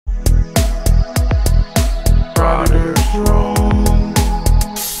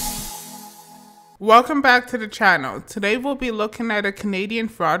Welcome back to the channel. Today we'll be looking at a Canadian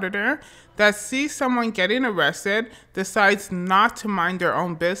frauditor that sees someone getting arrested, decides not to mind their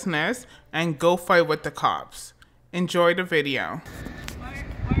own business, and go fight with the cops. Enjoy the video. Why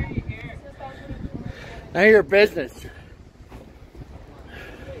are you here? None of your business.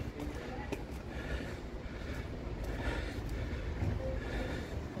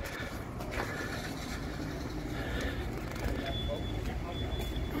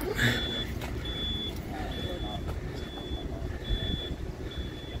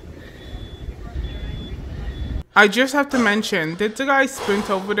 I just have to mention, did the guy sprint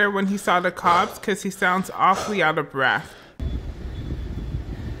over there when he saw the cops? Because he sounds awfully out of breath.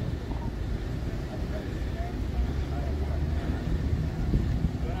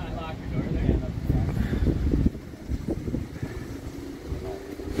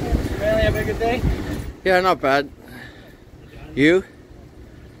 Really have a good day? Yeah, not bad. You?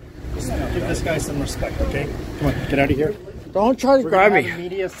 Give this guy some respect, okay? Come on, get out of here. Don't try to grab me.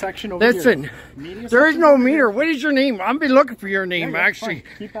 Media section over Listen, here. there is no meter. What is your name? I'm be looking for your name, actually. Fine.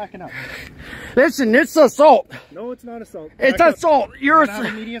 Keep backing up. Listen, it's assault. No, it's not assault. It's Back assault. Up. You're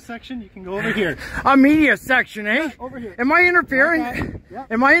a media section. You can go over here. a media section, eh? Yeah, over here. Am I interfering? Yeah.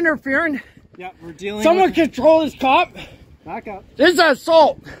 Am I interfering? Yeah, we're dealing. Someone with... control this cop. Back up. This is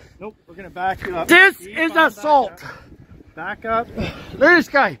assault. Nope, we're gonna back you up. This Keep is on assault. Back up. Look at this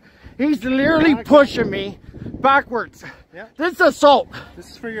guy. He's literally pushing me backwards. Yeah. This is assault.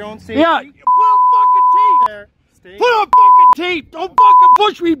 This is for your own safety. Yeah. Put on fucking tape. There. Stay. Put on fucking tape. Don't fucking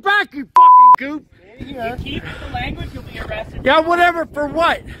push me back, you fucking goop. Stay here. Keep the language, you'll be arrested. Yeah, whatever. For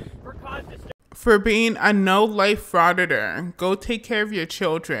what? For cause disturbance. For being a no-life frauditor, go take care of your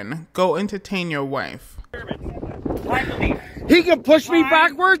children. Go entertain your wife. Time to leave. He can push me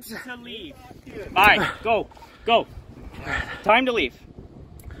backwards? To leave. Bye. Go. Go. Time to leave.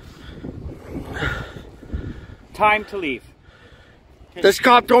 Time to leave. This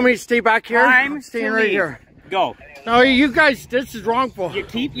cop told me to stay back here. Time I'm staying to right leave. here. Go. No, you guys, this is wrongful. You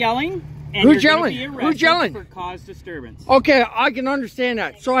keep yelling. And Who's you're gonna yelling? be Who's arrested yelling? For cause disturbance. Okay, I can understand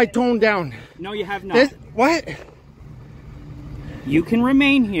that. So I toned down. No, you have not. This, what? You can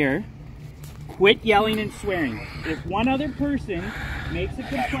remain here. Quit yelling and swearing. If one other person makes a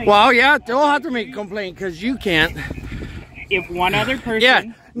complaint. Well, yeah, they'll have to make a complaint because you can't. If one other person. Yeah,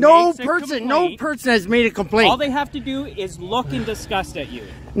 no makes a complaint, person has made a complaint. all they have to do is look in disgust at you.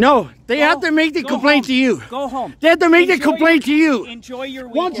 No, they have to make the complaint to you. Go home. They have to make the Enjoy complaint to you. Enjoy your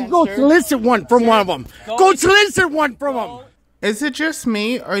weekend, Why don't you go sir. solicit one from one of them? Go solicit one from them. Is it just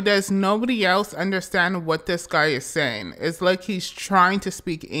me, or does nobody else understand what this guy is saying? It's like he's trying to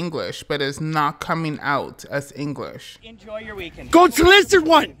speak English, but is not coming out as English. Enjoy your weekend. Go solicit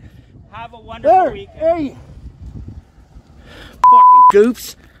one. Have a wonderful There, weekend. hey. Fucking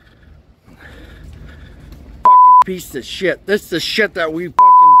goofs. Fucking piece of shit. This is the shit that we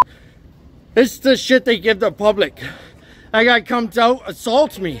fucking... This is the shit they give the public. That guy comes out,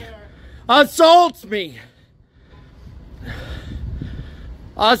 assaults me. Assaults me.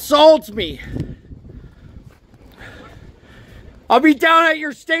 Assaults me. I'll be down at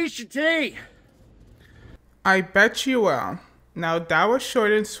your station today. I bet you will. Now that was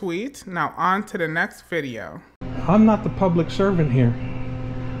short and sweet. Now on to the next video. I'm not the public servant here.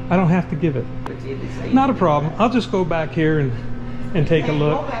 I don't have to give it. Not a problem. I'll just go back here and take a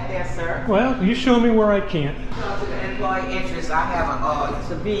look. Go back there, sir. Well, you show me where I can't. To the employee interest, I have a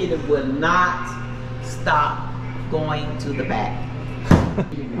civilian that will not stop going to the back.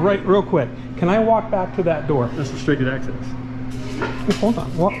 Right, real quick. Can I walk back to that door? That's restricted access. Oh, hold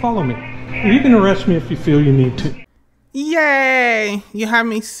on. Follow me. You can arrest me if you feel you need to. Yay! You have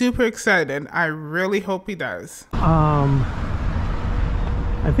me super excited. I really hope he does.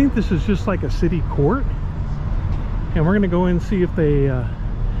 I think this is just like a city court. And we're going to go in and see if they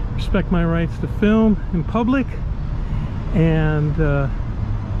respect my rights to film in public and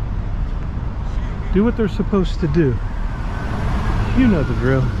do what they're supposed to do. You know the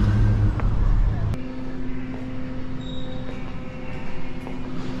drill.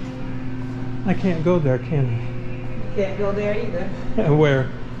 I can't go there, can You can't go there either. I? Where?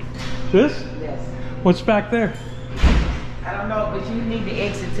 This? Yes. What's back there? I don't know, but you need to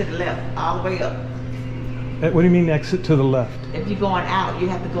exit to the left, all the way up. What do you mean exit to the left? If you're going out, you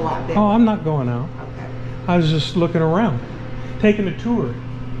have to go out there. Oh, I'm not going out. Okay. I was just looking around, taking a tour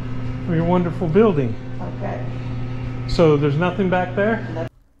of your wonderful building. Okay. So there's nothing back there?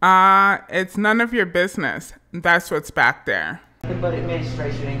 It's none of your business. That's what's back there. But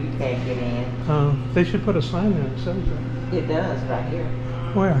administration and you can't get in. They should put a sign there that says that. It does, right here.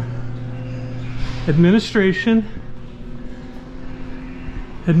 Where? Administration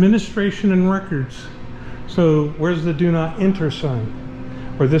Administration and records. So where's the do not enter sign?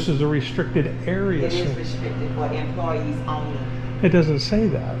 Or this is a restricted area It is sign. restricted for employees only. It doesn't say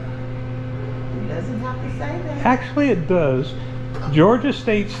that. It doesn't have to say that. Actually, it does. Georgia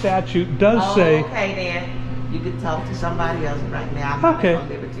state statute does say. Okay, then. You could talk to somebody else right now. I'm Okay. not at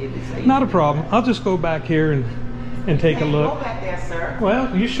liberty to say Not a anything. problem. I'll just go back here and take a Hey, look. Go back there, sir.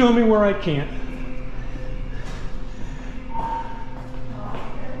 Well, you show me where I can't.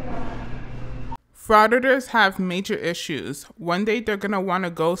 Frauditors have major issues. One day they're going to want to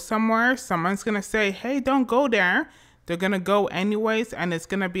go somewhere. Someone's going to say, hey, don't go there. They're going to go anyways, and it's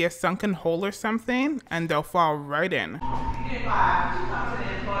going to be a sunken hole or something, and they'll fall right in. Unit 5, would you come to the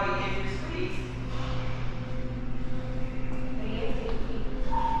employee interest, please?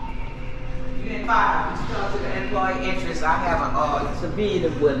 Unit 5, would you come to the employee interest? I have a civilian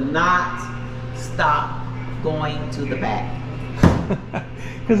that will not stop going to the back.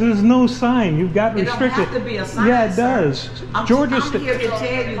 Because there's no sign. You've got It don't restricted. have to be a sign, Yeah, it sir. does. I'm Georgia here state. to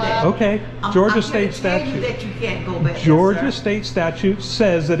tell you that. Okay, Georgia state I'm here to tell you statute. that you can't go back there, Georgia sir. state statute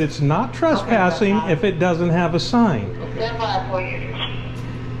says that it's not trespassing fine. if it doesn't have a sign.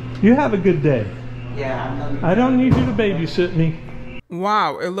 You have a good day. Yeah, I know. I don't need you to babysit me.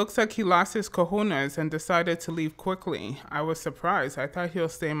 Wow, it looks like he lost his cojones and decided to leave quickly. I was surprised. I thought he'll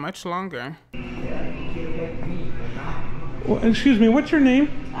stay much longer. Well, excuse me, what's your name?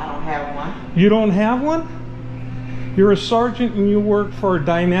 I don't have one. You don't have one? You're a sergeant and you work for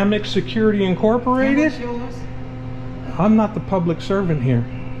Dynamic Security Incorporated? What's yours? I'm not the public servant here.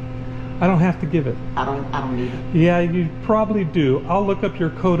 I don't have to give it. I don't need it. Yeah, you probably do. I'll look up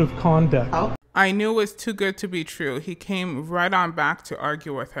your code of conduct. Oh, I knew it was too good to be true. He came right on back to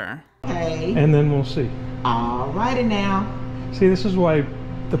argue with her. okay. And then we'll see. Alrighty now. See, this is why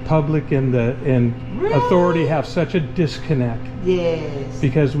the public and Really? authority have such a disconnect, Yes.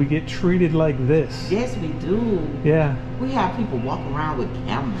 because we get treated like this. Yes, we do. Yeah. We have people walk around with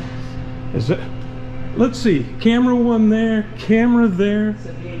cameras. Is it? Let's see. Camera one there, camera there.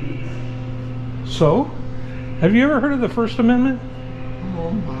 Civilians. So, have you ever heard of the First Amendment?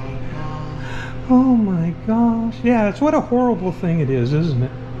 Oh my God. Oh my gosh. Yeah, it's what a horrible thing it is, isn't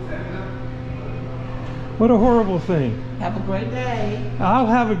it? What a horrible thing. Have a great day. I'll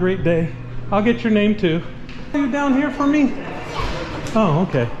have a great day. I'll get your name too. Are you down here for me? Oh,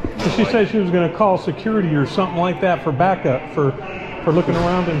 okay. She said she was going to call security or something like that for backup for looking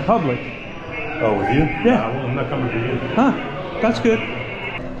around in public. Oh, with you? Yeah. I'm not coming for you. Huh, that's good.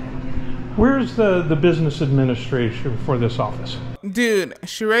 Where's the business administration for this office? Dude,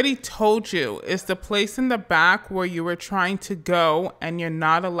 she already told you. It's the place in the back where you were trying to go, and you're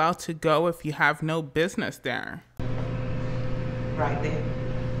not allowed to go if you have no business there. Right there.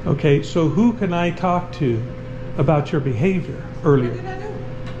 Okay, so who can I talk to about your behavior What earlier? did I do?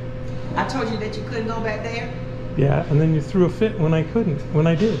 I told you that you couldn't go back there. Yeah, and then you threw a fit when I couldn't, when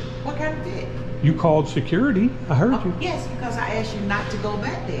I did. What kind of fit? You called security, I heard you. Yes, because I asked you not to go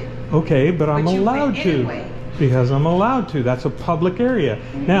back there. Okay, but I'm But you allowed went to. anyway. Because I'm allowed to. That's a public area.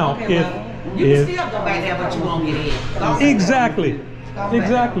 Now, Okay, well, you can still go back there, but you won't get in. Go back. exactly, Go back.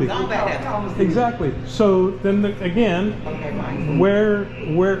 exactly, Go back there. exactly. So then again, Okay, fine. where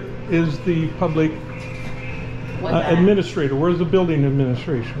is the public What time? administrator? Where's the building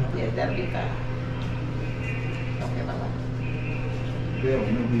administration? Yeah, that'll be fine. Okay,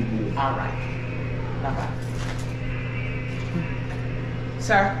 bye-bye. All right. Bye-bye.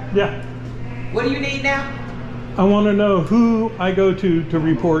 Sir, Yeah, what do you need now? I want to know who I go to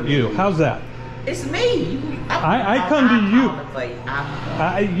report you. How's that? It's me. I come to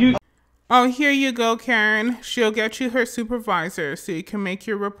you. You. Oh, here you go, Karen. She'll get you her supervisor so you can make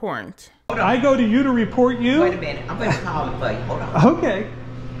your report. I go to you to report you? Wait a minute. I'm going to call it for you. Hold on. Okay,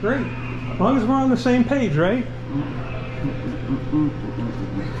 great. As long as we're on the same page, right?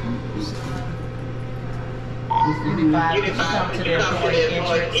 Unit 5, would you come to the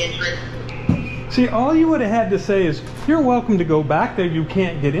employee entrance? See, all you would have had to say is, you're welcome to go back there. You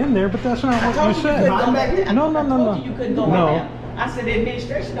can't get in there, but that's not what you said. couldn't go back there. No, no, no, I told no. you couldn't go No. right there. I said the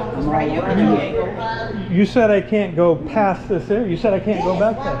administration office right here, but you can't go. You said I can't go past this area. You said I can't go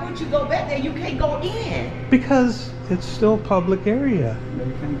back Why there. would you go back there? You can't go in. Because it's still public area. No,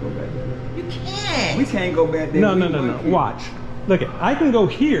 you can't go back there. You can't. We can't go back there. No, We no, no, no. work here. Watch. Look, I can go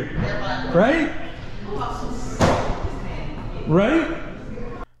here, right? Right?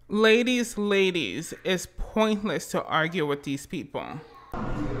 Ladies, it's pointless to argue with these people.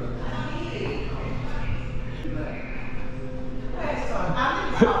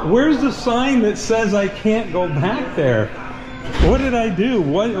 Where's the sign that says I can't go back there? What did I do?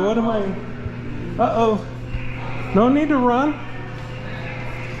 What am I? Uh-oh. No need to run.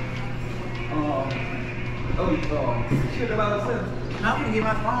 Shit about myself. I'm gonna get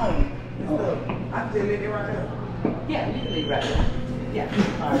my phone. I can just leave it right there. Yeah, you can leave right there. Yeah.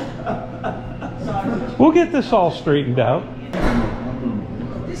 Sorry. We'll get this all straightened out.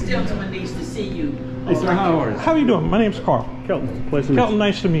 This gentleman needs to see you. Hey, sir, how are you? How are you doing? My name's Carl. Kelton, pleasure to meet Kelton, you.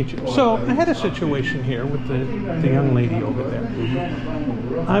 nice to meet you. So I had a situation here with the young lady over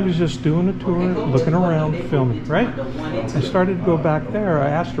there. I was just doing a tour, looking around, filming, right? I started to go back there. I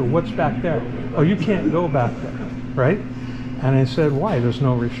asked her, what's back there? Oh, you can't go back there, right? And I said, why? There's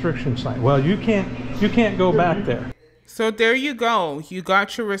no restriction sign. Well, you can't go back there. So there you go. You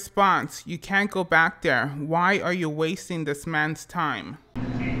got your response. You can't go back there. Why are you wasting this man's time?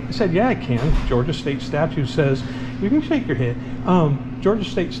 I said, yeah, I can. Georgia state statute says, you can shake your head. Georgia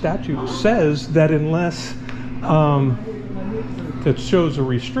state statute says that unless it shows a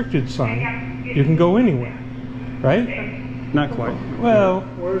restricted sign, you can go anywhere, right? Not quite. Well,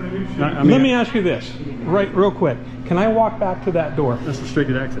 I mean, let me ask you this, right, real quick. Can I walk back to that door? That's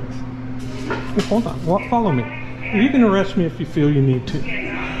restricted access. Hold on, follow me. You can arrest me if you feel you need to.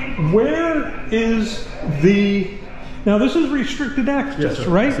 Where is the... Now, this is restricted access, Yes, sir.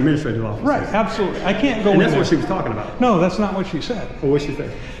 right? It's administrative office. Right, absolutely. I can't go in And that's there. what she was talking about. No, that's not what she said. Well, what'd she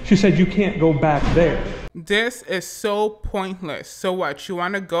say? She said you can't go back there. This is so pointless. So what? You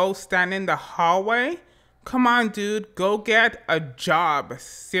want to go stand in the hallway? Come on, dude. Go get a job.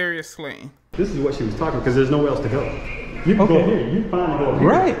 Seriously. This is what she was talking about, because there's nowhere else to go. You can go here. You can finally go here.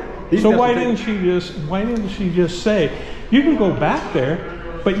 Right. These So guys why will didn't she just say you can go back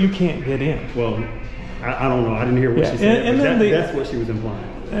there, but you can't get in? Well, I don't know. I didn't hear what Yeah, she said. and but then that's what she was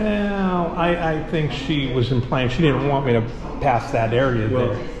implying. Well, I think she was implying she didn't want me to pass that area Well,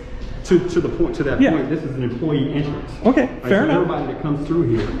 there. to that point, Yeah. this is an employee entrance. Okay, Right, fair so enough. everybody that comes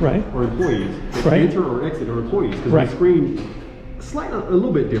through here Right. are employees. That Right. enter or exit are employees, because Right. the screen slightly a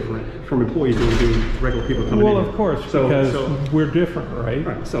little bit different from employees than we do regular people coming in. Well, of course, because we're different, right?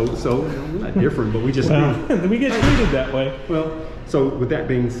 Right. So we're not different, but we just Well, we get treated that way. well. So with that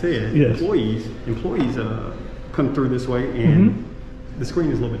being said, Yes. employees come through this way, and the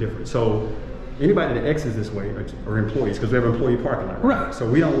screen is a little bit different. So anybody that exits this way are employees, because we have an employee parking lot. Right. So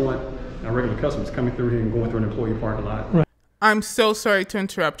we don't want our regular customers coming through here and going through an employee parking lot. Right. I'm so sorry to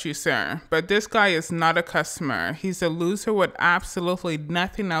interrupt you, sir, but this guy is not a customer. He's a loser with absolutely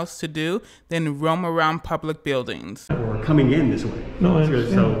nothing else to do than roam around public buildings. Or coming in this way. No, I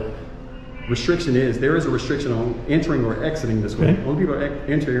understand. So there is a restriction on entering or exiting this way. Okay. Only people that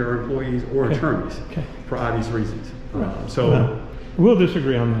enter here are employees or attorneys for obvious reasons. So We'll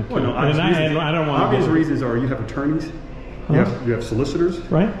disagree on that. Too. well, no, and obvious reasons, I don't want obvious to. reasons are you have attorneys, you have solicitors,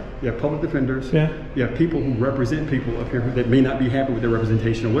 Right. you have public defenders, Yeah. you have people who represent people up here that may not be happy with their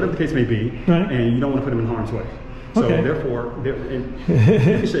representation or whatever the case may be, Right. and you don't want to put them in harm's way. So Okay. therefore, and you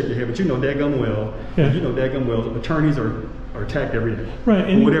can shake your head, but you know daggum well, Yeah. attorneys are attacked every day, Right,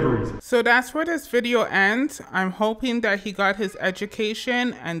 and for whatever reason. So that's where this video ends. I'm hoping that he got his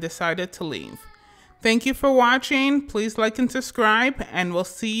education and decided to leave. Thank you for watching. Please like and subscribe, and we'll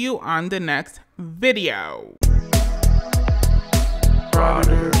see you on the next video.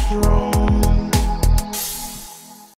 Frauditors.